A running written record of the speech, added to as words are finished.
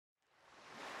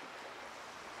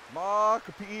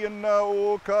Makapiana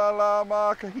o kala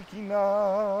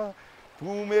makahikina,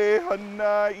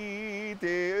 pumehana I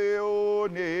te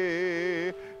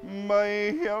one,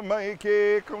 mai hea mai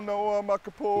ke Kauna'oa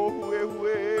makapo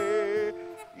hue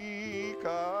I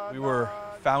ka. We were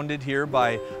founded here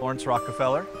by Lawrence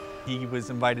Rockefeller. He was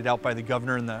invited out by the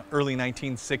governor in the early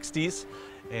 1960s,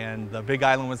 and the Big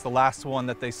Island was the last one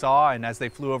that they saw, and as they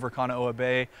flew over Kauna'oa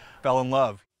Bay, fell in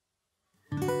love.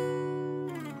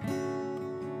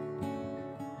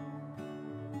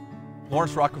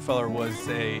 Lawrence Rockefeller was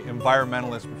an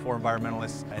environmentalist before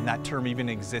environmentalists, and that term even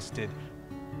existed.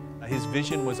 His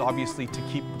vision was obviously to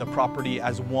keep the property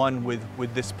as one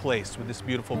with this place, with this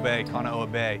beautiful bay,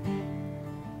 Kauna'oa Bay.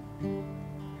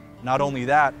 Not only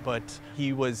that, but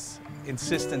he was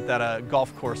insistent that a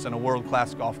golf course and a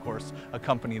world-class golf course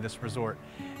accompany this resort.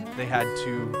 They had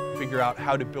to figure out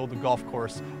how to build a golf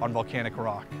course on volcanic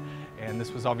rock. And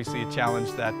this was obviously a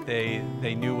challenge that they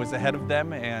knew was ahead of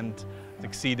them, and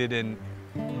succeeded in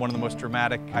one of the most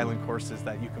dramatic island courses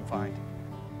that you can find.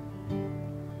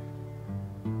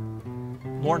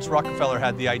 Lawrence Rockefeller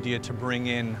had the idea to bring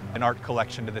in an art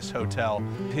collection to this hotel.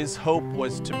 His hope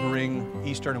was to bring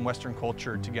Eastern and Western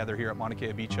culture together here at Mauna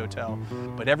Kea Beach Hotel.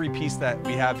 But every piece that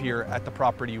we have here at the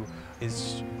property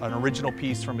is an original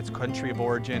piece from its country of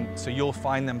origin. So you'll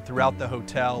find them throughout the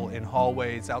hotel, in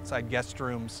hallways, outside guest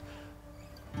rooms.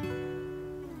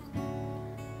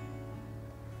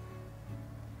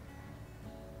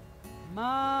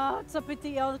 Ma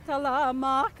tapiti al tala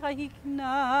ma kahikna,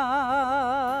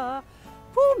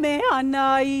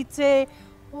 pumehana I te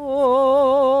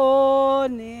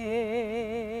one,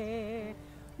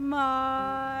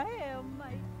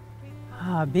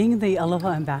 being the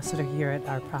Aloha ambassador here at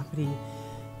our property,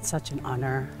 it's such an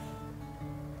honor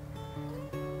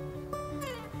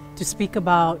to speak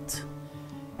about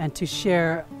and to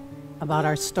share about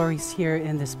our stories here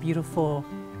in this beautiful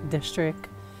district,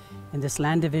 in this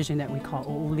land division that we call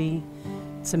O'oli.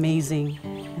 It's amazing,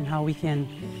 and how we can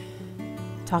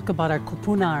talk about our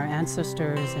kupuna, our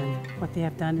ancestors, and what they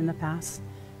have done in the past.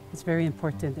 It's very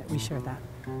important that we share that.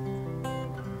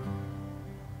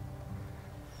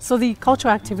 So the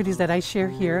cultural activities that I share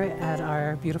here at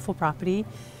our beautiful property,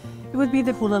 it would be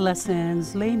the hula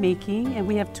lessons, lei making, and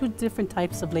we have two different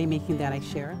types of lei making that I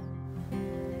share.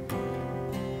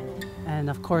 And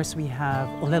of course we have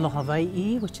Olelo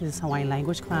Hawaii, which is Hawaiian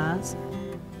language class.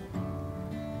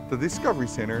 The Discovery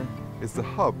Center is the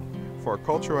hub for our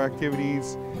cultural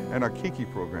activities and our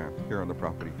keiki program here on the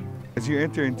property. As you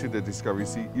enter into the Discovery,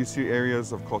 you see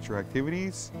areas of cultural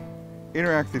activities,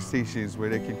 interactive stations where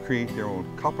they can create their own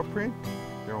kapa print,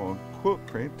 their own quilt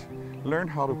print, learn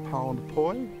how to pound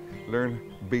poi,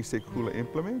 learn basic hula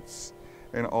implements,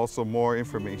 and also more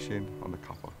information on the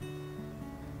kapa.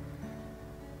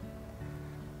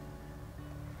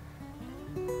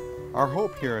 Our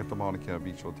hope here at the Mauna Kea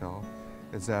Beach Hotel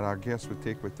is that our guests would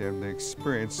take with them the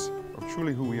experience of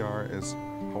truly who we are as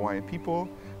Hawaiian people,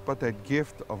 but that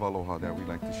gift of aloha that we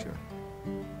like to share.